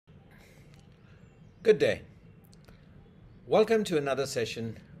Good day. Welcome to another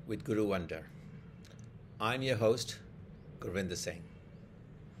session with Guru Wonder. I'm your host, Gurvinder Singh.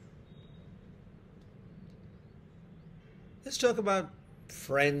 Let's talk about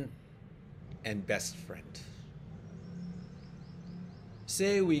friend and best friend.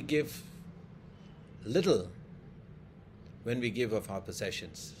 Say we give little when we give of our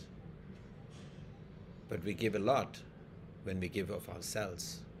possessions, but we give a lot when we give of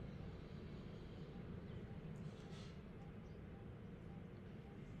ourselves.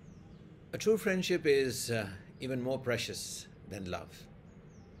 A true friendship is even more precious than love,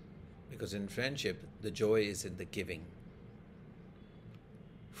 because in friendship, the joy is in the giving.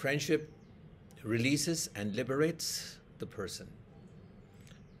 Friendship releases and liberates the person.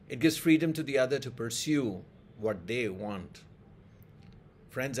 It gives freedom to the other to pursue what they want.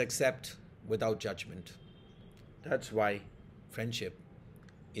 Friends accept without judgment. That's why friendship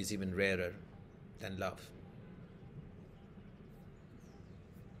is even rarer than love.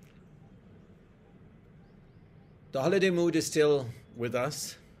 The holiday mood is still with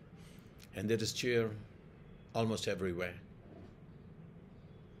us, and there is cheer almost everywhere.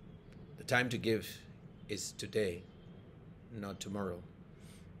 The time to give is today, not tomorrow.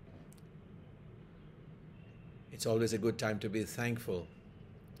 It's always a good time to be thankful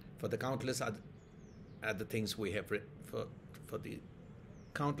for the countless other things we have for the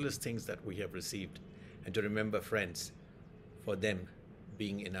countless things that we have received, and to remember friends for them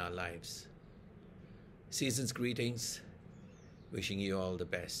being in our lives. Season's greetings, wishing you all the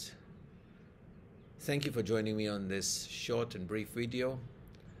best. Thank you for joining me on this short and brief video.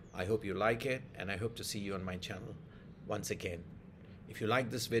 I hope you like it, and I hope to see you on my channel once again. If you like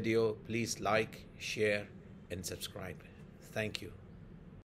this video, please like, share, and subscribe. Thank you.